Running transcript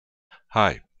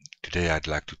Hi, today I'd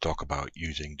like to talk about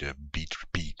using the beat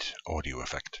repeat audio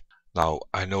effect. Now,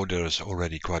 I know there's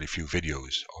already quite a few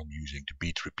videos on using the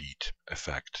beat repeat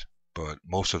effect, but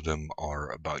most of them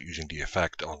are about using the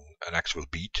effect on an actual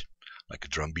beat, like a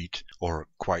drum beat, or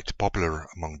quite popular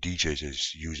among DJs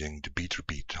is using the beat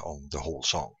repeat on the whole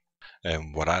song.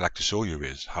 And what I like to show you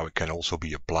is how it can also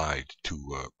be applied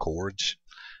to chords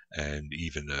and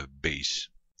even a bass.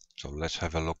 So let's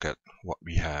have a look at what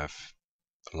we have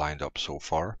lined up so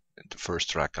far. In the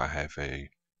first track I have a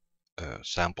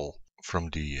sample from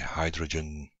the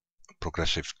Hy2rogen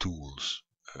Progressive Tools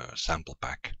sample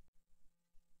pack.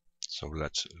 So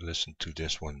let's listen to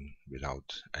this one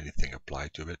without anything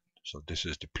applied to it. So this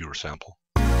is the pure sample.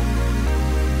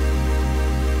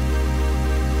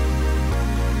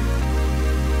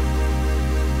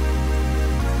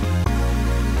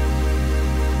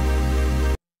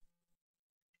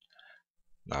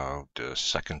 Now the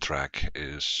second track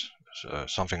is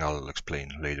something I'll explain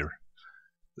later.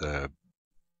 The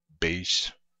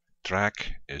bass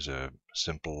track is a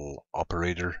simple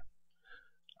operator.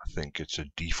 I think it's a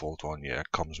default one. Yeah,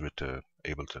 it comes with the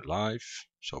Ableton Live.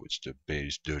 So it's the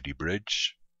bass dirty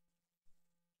bridge.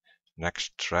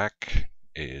 Next track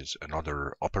is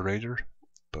another operator,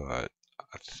 but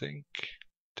I think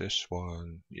this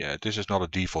one, yeah, this is not a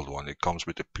default one. It comes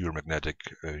with the Pure Magnetic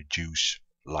Juice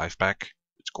Live pack.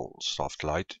 It's called Soft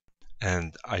Light.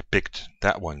 And I picked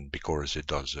that one because it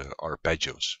does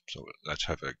arpeggios. So let's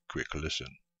have a quick listen.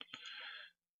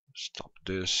 Stop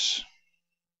this.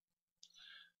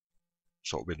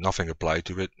 So with nothing applied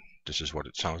to it, this is what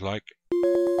it sounds like.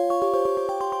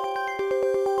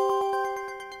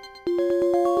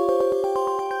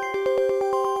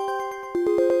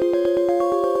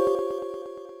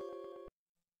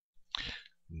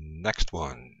 Next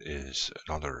one is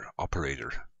another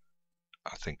operator.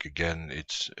 I think again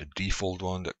it's a default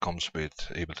one that comes with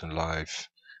Ableton Live.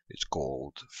 It's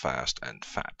called Fast and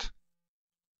Fat.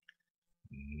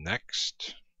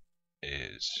 Next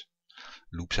is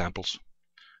loop samples,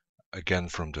 again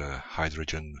from the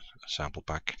Hy2rogen sample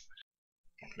pack.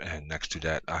 And next to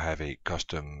that I have a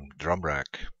custom drum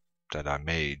rack that I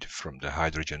made from the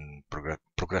Hy2rogen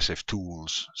Progressive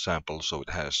Tools sample. So it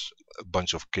has a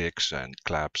bunch of kicks and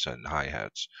claps and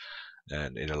hi-hats,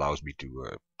 and it allows me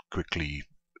to quickly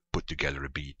put together a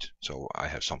beat, so I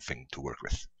have something to work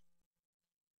with.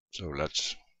 So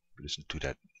let's listen to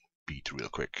that beat real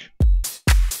quick.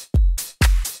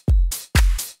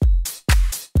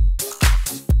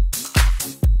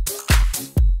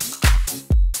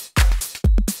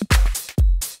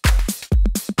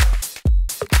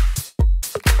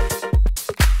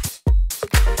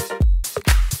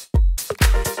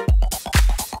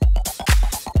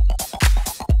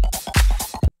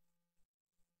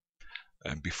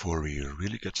 And before we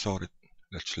really get started,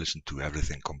 let's listen to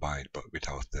everything combined but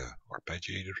without the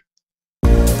arpeggiator.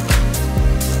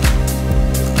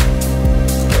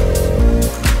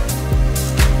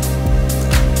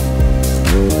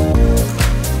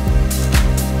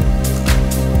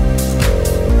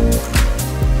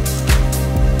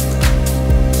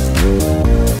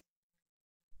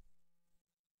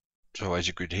 So as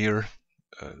you could hear,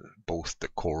 both the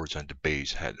chords and the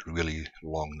bass had really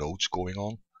long notes going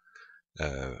on.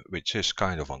 Which is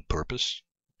kind of on purpose,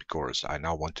 because I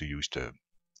now want to use the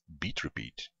beat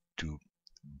repeat to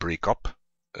break up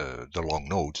the long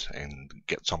notes and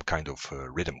get some kind of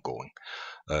rhythm going.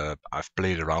 I've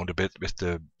played around a bit with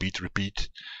the beat repeat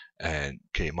and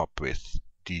came up with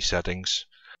these settings,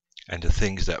 and the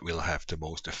things that will have the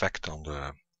most effect on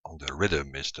the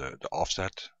rhythm is the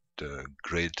offset, the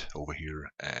grid over here,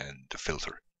 and the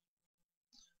filter.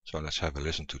 So let's have a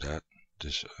listen to that.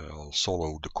 I'll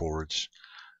solo the chords,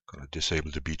 gonna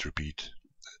disable the beat repeat,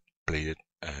 play it,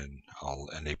 and I'll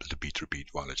enable the beat repeat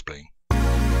while it's playing.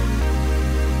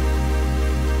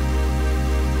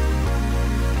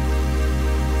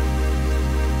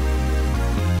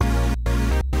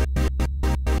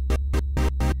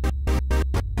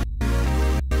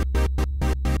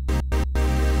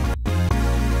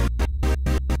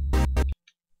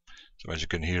 So as you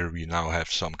can hear, we now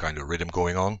have some kind of rhythm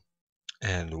going on.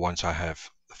 And once I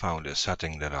have found a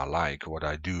setting that I like, what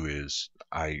I do is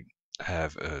I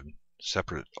have a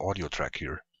separate audio track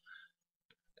here,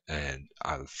 and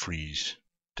I'll freeze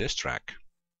this track.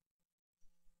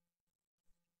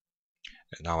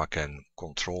 And now I can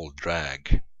control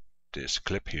drag this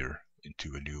clip here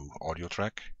into a new audio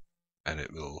track, and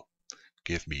it will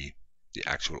give me the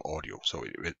actual audio. So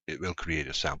it will create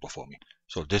a sample for me.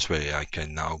 So this way I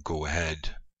can now go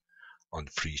ahead,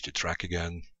 unfreeze the track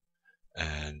again,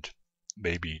 and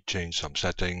maybe change some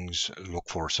settings, look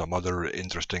for some other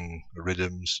interesting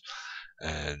rhythms,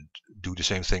 and do the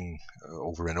same thing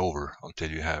over and over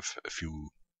until you have a few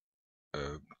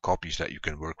copies that you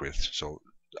can work with. So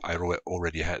I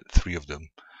already had 3 of them.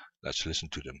 Let's listen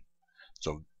to them.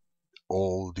 So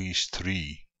all these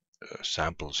 3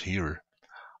 samples here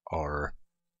are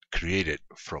created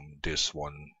from this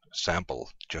one sample,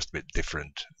 just with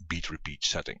different beat repeat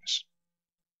settings.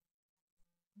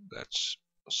 Let's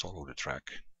solo the track.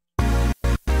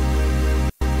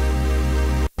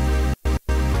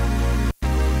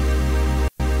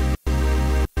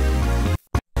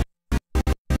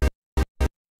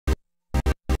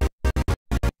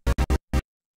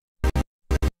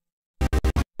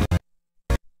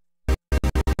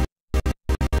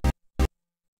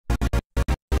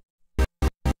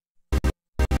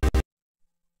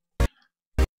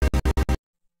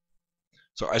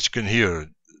 So as you can hear,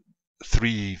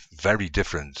 3 very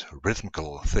different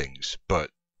rhythmical things, but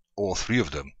all 3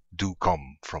 of them do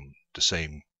come from the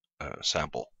same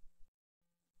sample.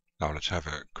 Now let's have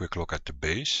a quick look at the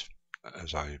bass.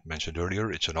 As I mentioned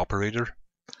earlier, it's an operator,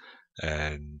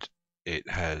 and it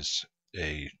has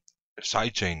a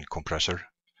sidechain compressor,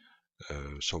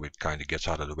 so it kind of gets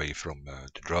out of the way from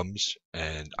the drums,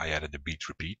 and I added a beat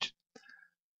repeat.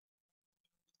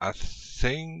 I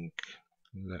think,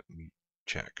 let me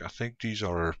check, I think these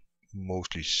are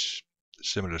mostly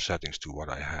similar settings to what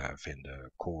I have in the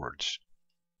chords.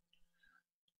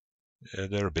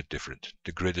 They're a bit different.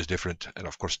 The grid is different, and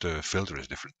of course the filter is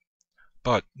different,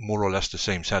 but more or less the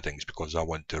same settings, because I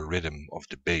want the rhythm of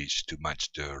the bass to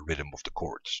match the rhythm of the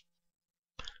chords.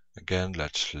 Again,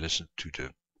 let's listen to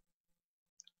the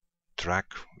track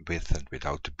with and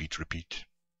without the beat repeat.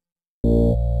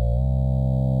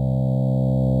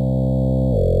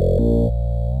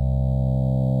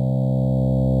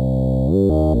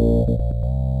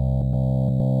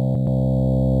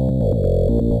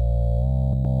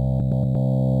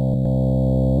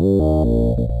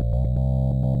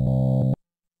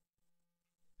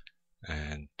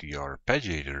 And the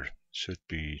arpeggiator should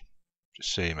be the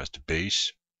same as the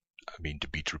bass. I mean, the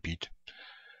beat repeat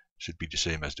should be the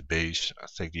same as the bass. I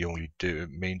think the only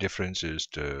main difference is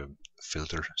the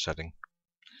filter setting.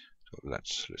 So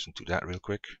let's listen to that real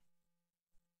quick.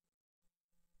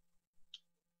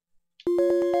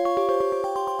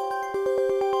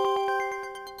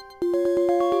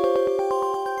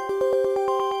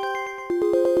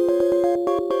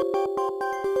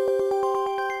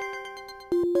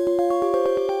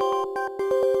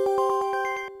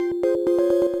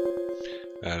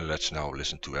 And let's now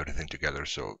listen to everything together.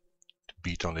 So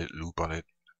beat on it, loop on it.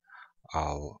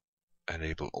 I'll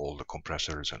enable all the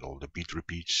compressors and all the beat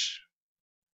repeats.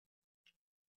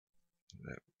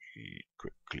 Let me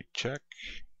quickly check.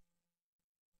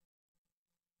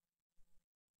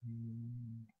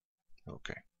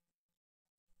 Okay.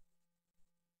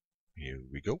 Here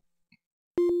we go.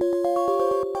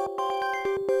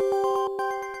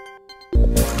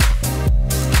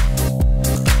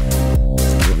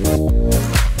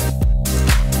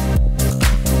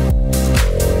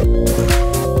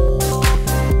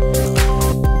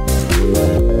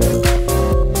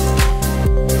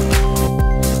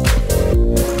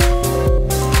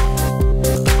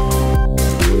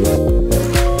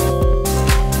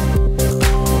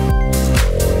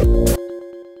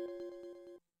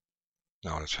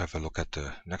 Now let's have a look at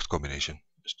the next combination.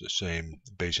 It's the same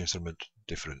bass instrument,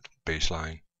 different bass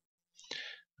line,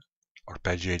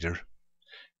 arpeggiator.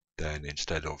 Then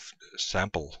instead of the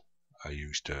sample, I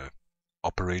used the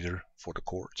operator for the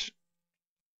chords.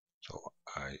 So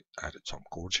I added some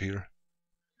chords here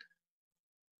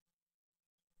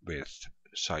with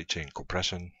sidechain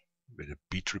compression, with a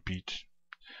beat repeat.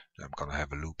 I'm gonna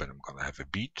have a loop and I'm gonna have a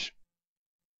beat.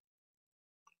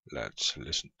 Let's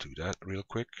listen to that real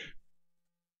quick.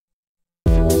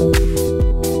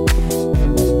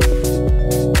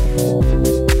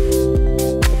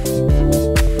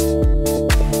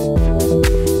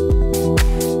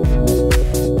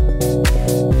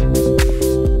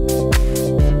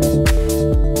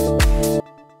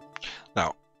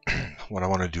 Now, what I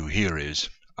want to do here is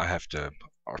I have the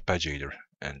arpeggiator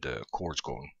and the chords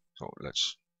going. So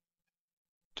let's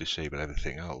disable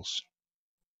everything else.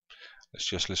 Let's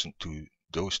just listen to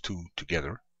those 2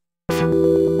 together.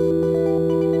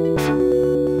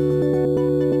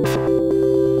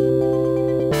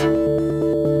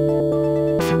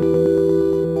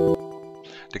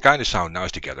 They kind of sound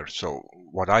nice together. So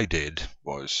what I did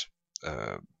was,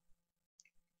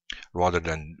 rather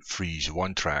than freeze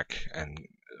one track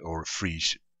or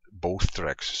freeze both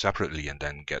tracks separately and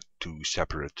then get 2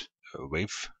 separate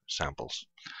wave samples,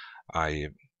 I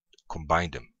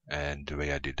combined them. And the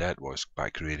way I did that was by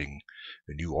creating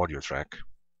a new audio track.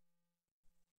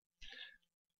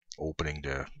 opening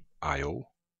the I/O,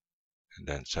 and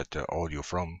then set the audio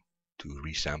from to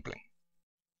resampling.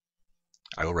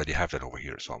 I already have that over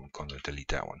here, so I'm going to delete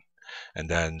that one. And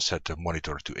then set the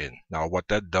monitor to in. Now what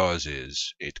that does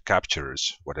is it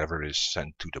captures whatever is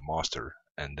sent to the master,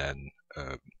 and then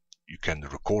you can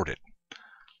record it.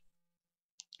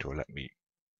 So let me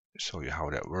show you how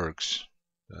that works.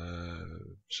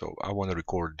 So I want to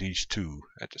record these two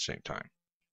at the same time,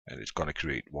 and it's going to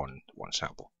create one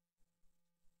sample.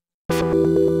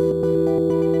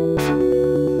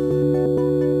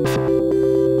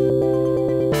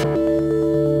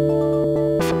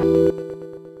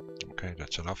 Okay,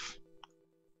 that's enough,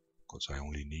 because I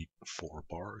only need 4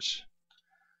 bars.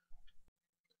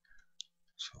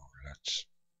 So let's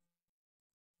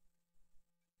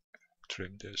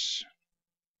trim this.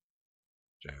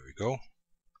 There we go.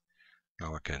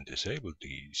 Now I can disable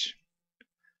these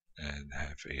and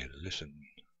have a listen.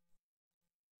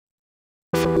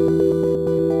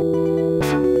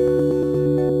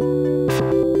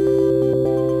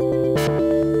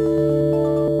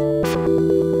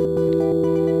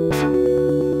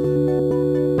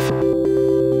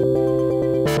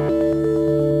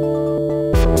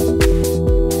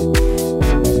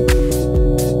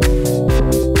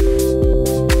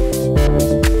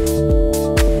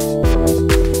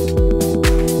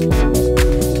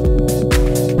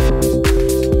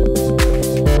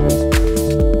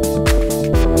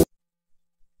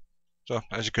 So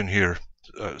as you can hear,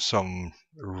 some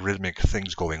rhythmic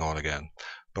things going on again,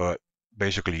 but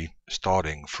basically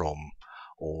starting from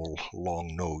all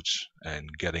long notes and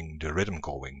getting the rhythm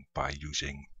going by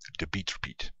using the beat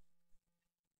repeat.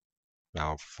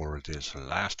 Now for this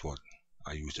last one,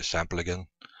 I use the sample again.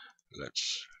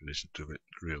 Let's listen to it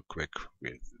real quick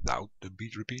without the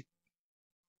beat repeat.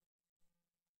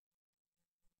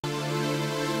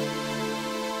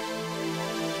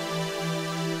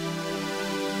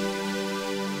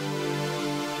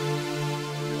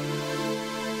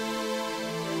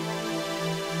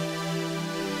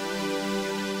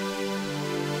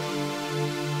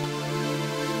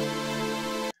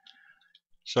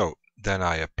 So then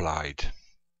I applied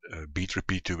a beat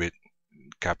repeat to it,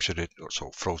 captured it, or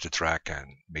so froze the track and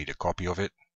made a copy of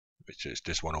it, which is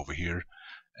this one over here.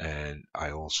 And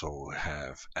I also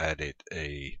have added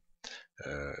a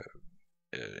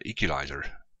equalizer.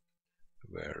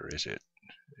 Where is it?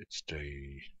 It's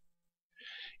the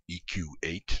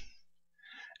EQ8,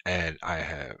 and I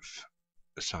have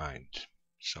assigned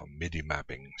some MIDI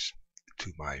mappings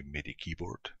to my MIDI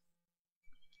keyboard.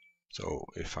 So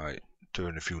if I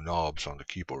turn a few knobs on the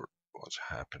keyboard, what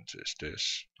happens is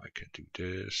this. I can do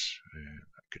this, and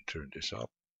I can turn this up.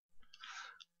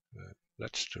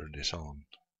 Let's turn this on.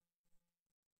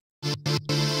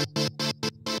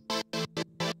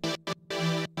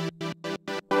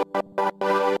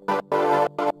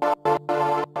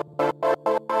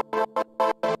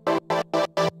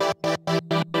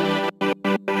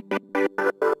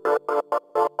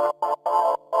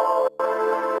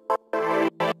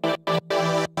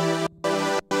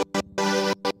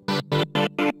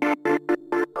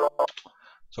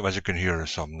 So as you can hear,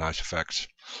 some nice effects,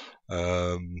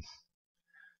 and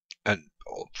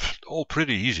all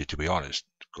pretty easy, to be honest,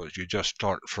 because you just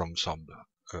start from some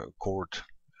chord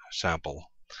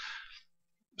sample,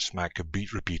 smack a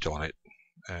beat repeat on it,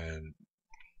 and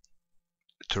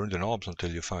turn the knobs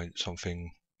until you find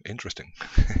something interesting,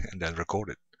 and then record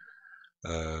it.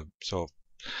 So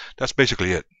that's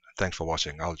basically it. Thanks for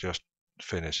watching. I'll just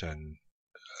finish and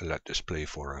let this play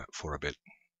for a bit.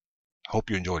 Hope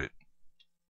you enjoyed it.